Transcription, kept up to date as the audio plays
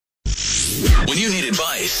When you need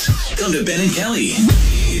advice, come to Ben and Kelly.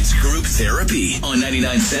 It's group therapy on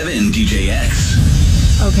 99.7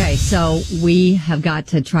 DJX. Okay, so we have got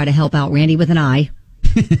to try to help out Randy with an eye.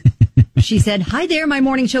 She said, "Hi there, my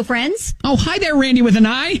morning show friends." Oh, hi there, Randy with an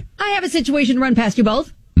eye. I have a situation to run past you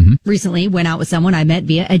both. Recently went out with someone I met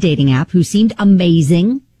via a dating app who seemed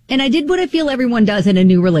amazing. And I did what I feel everyone does in a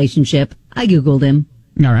new relationship. I Googled him.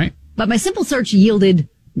 All right. But my simple search yielded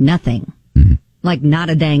nothing. Like not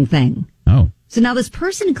a dang thing. Oh. So now this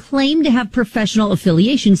person claimed to have professional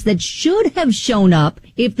affiliations that should have shown up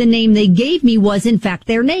if the name they gave me was in fact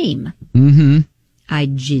their name. I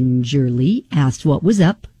gingerly asked what was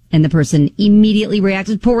up, and the person immediately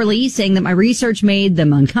reacted poorly, saying that my research made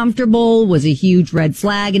them uncomfortable, was a huge red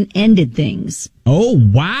flag, and ended things. Oh,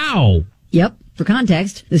 wow. Yep. For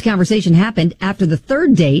context, this conversation happened after the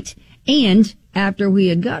third date and after we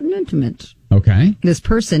had gotten intimate. Okay. This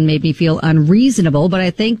person made me feel unreasonable, but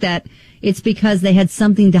I think that it's because they had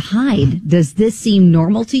something to hide. Does this seem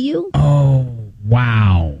normal to you? Oh,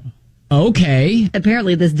 wow. Okay.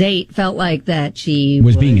 Apparently this date felt like that she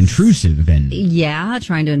was being intrusive and... Yeah,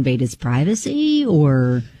 trying to invade his privacy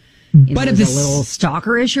or... But if was a little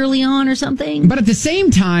stalkerish early on or something. But at the same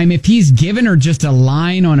time, if he's given her just a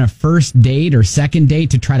line on a first date or second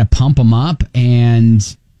date to try to pump him up,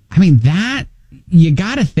 and I mean, that you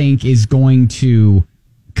got to think is going to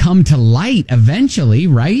come to light eventually,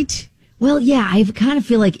 right? Well, yeah, I kind of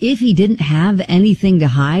feel like if he didn't have anything to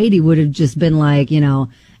hide, he would have just been like, I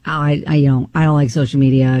don't like social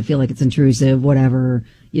media. I feel like it's intrusive, whatever.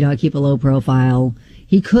 I keep a low profile.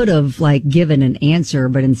 He could have given an answer,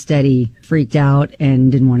 but instead he freaked out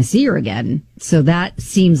and didn't want to see her again. So that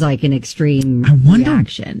seems like an extreme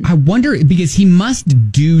reaction. I wonder because he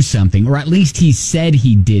must do something, or at least he said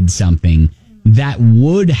he did something that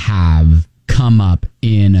would have come up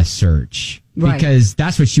in a search. Right. Because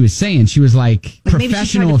that's what she was saying. She was like professional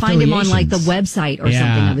affiliations. Maybe she tried to find him on the website or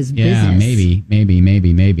something of his business. Yeah, maybe.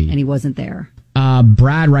 And he wasn't there.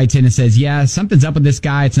 Brad writes in and says, yeah, something's up with this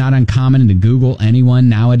guy. It's not uncommon to Google anyone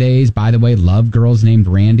nowadays. By the way, love girls named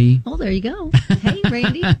Randy. Oh, there you go. Hey,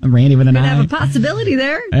 Randy. Randy with an eye. Have a possibility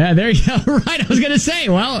there. Yeah, there you go. Right. I was going to say,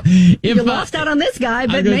 well, if you lost out on this guy,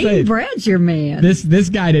 but maybe Brad's your man. This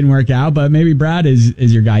guy didn't work out, but maybe Brad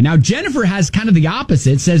is your guy. Now, Jennifer has kind of the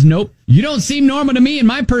opposite. Says, nope, you don't seem normal to me. In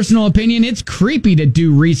my personal opinion, it's creepy to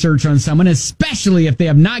do research on someone, especially if they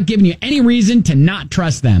have not given you any reason to not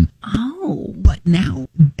trust them. Oh. But now,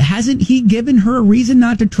 hasn't he given her a reason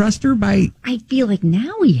not to trust her by... I feel like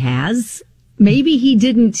now he has. Maybe he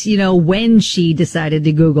didn't, when she decided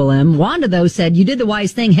to Google him. Wanda, though, said, you did the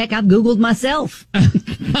wise thing. Heck, I've Googled myself.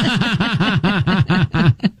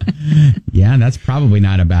 Yeah, that's probably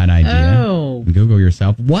not a bad idea. Oh. Google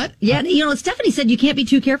yourself. What? Yeah, Stephanie said you can't be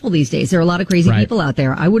too careful these days. There are a lot of crazy people out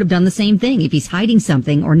there. I would have done the same thing. If he's hiding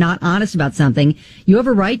something or not honest about something, you have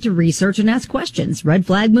a right to research and ask questions. Red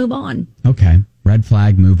flag, move on. Okay. Red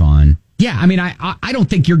flag, move on. Yeah, I mean, I don't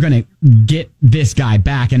think you're going to get this guy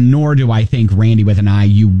back, and nor do I think, Randy with an eye,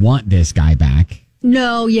 you want this guy back.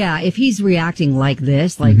 No, yeah. If he's reacting like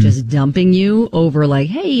this, just dumping you over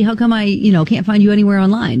hey, how come I, can't find you anywhere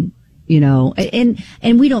online?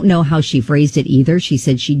 And we don't know how she phrased it either. She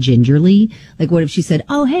said she gingerly, what if she said,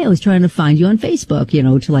 oh, hey, I was trying to find you on Facebook,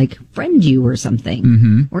 to friend you or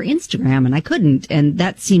something or Instagram and I couldn't. And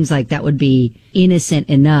that seems like that would be innocent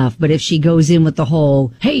enough. But if she goes in with the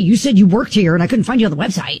whole, hey, you said you worked here and I couldn't find you on the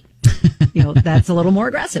website, that's a little more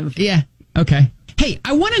aggressive. Yeah. Okay. Hey,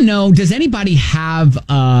 I want to know, does anybody have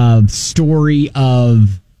a story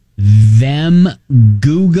of them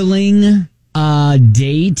Googling a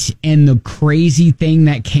date and the crazy thing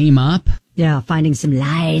that came up? Yeah, finding some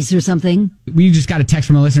lies or something. We just got a text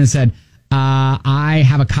from a listener that said, I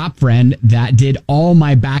have a cop friend that did all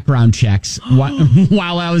my background checks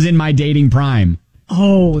while I was in my dating prime.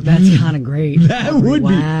 Oh, that's kind of great. That would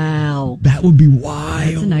be. Wow. That would be wild.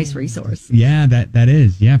 That's a nice resource. Yeah, that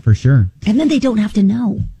is. Yeah, for sure. And then they don't have to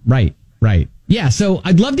know. Right. Yeah, so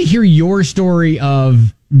I'd love to hear your story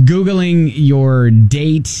of Googling your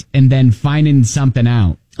date and then finding something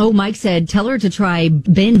out. Oh, Mike said, tell her to try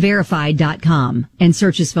benverified.com and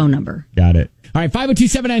search his phone number. Got it. All right,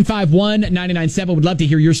 502-795-1997. Would love to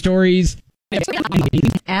hear your stories.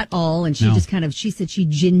 At all. And she she said she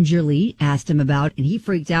gingerly asked him about, and he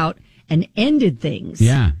freaked out and ended things.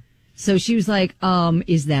 Yeah. So she was like,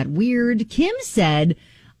 is that weird? Kim said,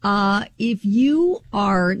 if you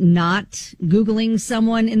are not Googling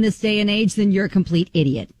someone in this day and age, then you're a complete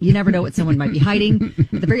idiot. You never know what someone might be hiding.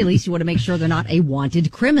 At the very least, you want to make sure they're not a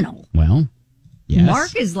wanted criminal. Well, yes.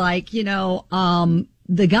 Mark is like,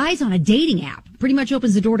 the guy's on a dating app. Pretty much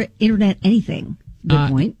opens the door to internet anything. Good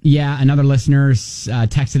point. Yeah, another listener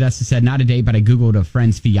texted us and said, not a date, but I Googled a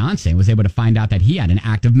friend's fiance and was able to find out that he had an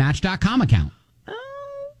active Match.com account.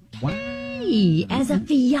 Hey, as a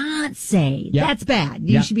fiance. Yep. That's bad.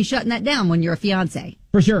 You should be shutting that down when you're a fiance.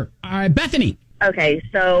 For sure. All right, Bethany. Okay,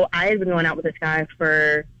 so I had been going out with this guy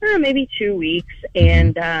for maybe 2 weeks,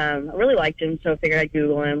 and I really liked him, so I figured I'd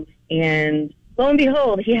Google him. And lo and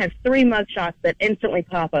behold, he has 3 mugshots that instantly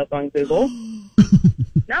pop up on Google.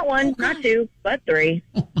 Not one, not two, but 3.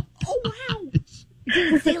 Oh, wow.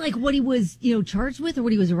 Did it say, like, what he was, charged with or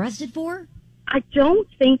what he was arrested for? I don't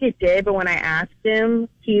think it did, but when I asked him,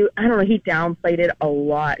 he downplayed it a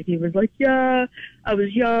lot. He was like, yeah, I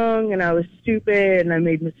was young and I was stupid and I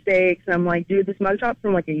made mistakes. And I'm like, dude, this mugshot's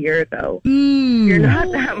from like a year ago. You're not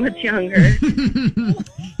that much younger.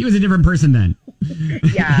 He was a different person then.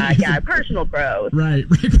 Yeah, personal growth. Right,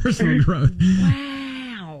 personal growth.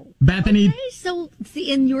 Wow. Bethany. Okay, so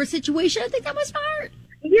see, in your situation, I think that was smart.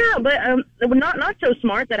 Yeah, but not so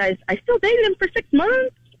smart that I still dated him for 6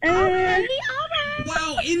 months. Okay, all right.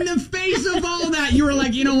 Wow, in the face of all that, you were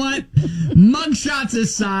like, you know what? Mugshots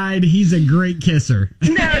aside, he's a great kisser.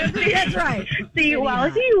 No, that's right. See, while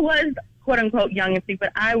he was quote unquote young and stupid,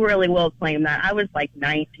 I really will claim that. I was like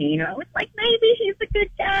 19, and I was like, maybe he's a good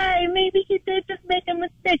guy. Maybe he did just make a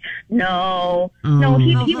mistake. No,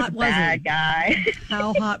 he was a bad guy.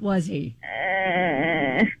 How hot was he?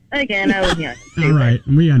 Again, I was young. All right,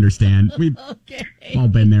 we understand. We've all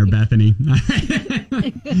been there, Bethany.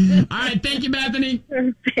 All right, thank you, Bethany.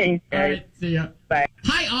 Thanks, all right, see ya. Bye.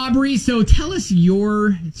 Hi, Aubrey. So tell us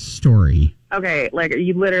your story. Okay, like,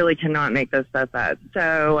 you literally cannot make this stuff up.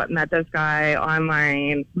 So, met this guy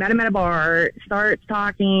online, met him at a bar, starts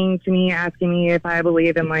talking to me, asking me if I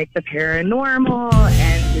believe in, like, the paranormal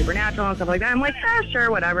and supernatural and stuff like that. I'm like, yeah,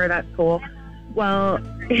 sure, whatever, that's cool. Well,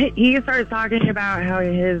 he starts talking about how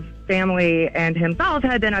his family and himself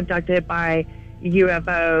had been abducted by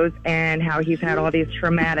UFOs and how he's had all these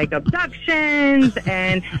traumatic abductions,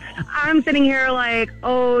 and I'm sitting here like,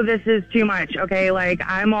 oh, this is too much. Okay, like,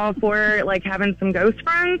 I'm all for like having some ghost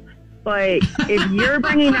friends, but if you're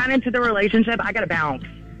bringing that into the relationship, I gotta bounce.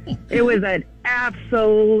 It was an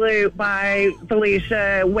absolute by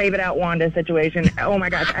Felicia wave it out Wanda situation. Oh my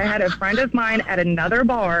gosh, I had a friend of mine at another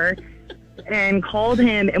bar and called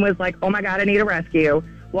him and was like, oh my god, I need a rescue.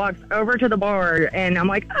 Walks over to the bar, and I'm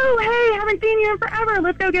like, oh, hey, haven't seen you in forever.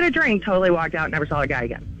 Let's go get a drink. Totally walked out, never saw the guy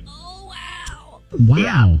again. Oh, wow.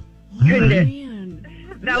 Wow. Yeah. Couldn't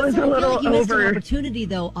Man. that was a little you missed over. an opportunity,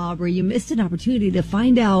 though, Aubrey. You missed an opportunity to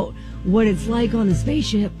find out what it's like on the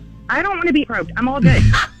spaceship. I don't want to be probed. I'm all good.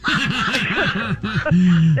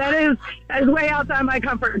 that is way outside my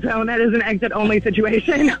comfort zone. That is an exit-only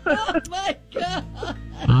situation. Oh, my God.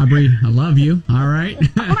 Aubrey, I love you. All right.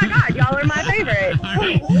 Oh, my God. Y'all are my favorite. All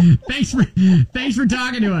right. Thanks for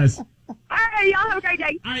talking to us. All right. Y'all have a great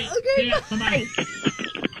day. All right. Okay. Yeah, bye-bye.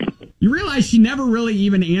 You realize she never really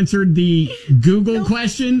even answered the Google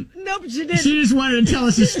question? Nope, she didn't. She just wanted to tell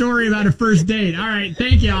us a story about her first date. All right.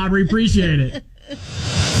 Thank you, Aubrey. Appreciate it.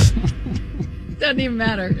 Doesn't even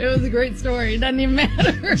matter. It was a great story. It doesn't even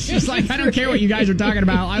matter. She's like, I don't care what you guys are talking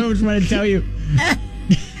about. I just want to tell you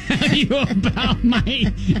about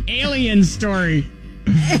my alien story.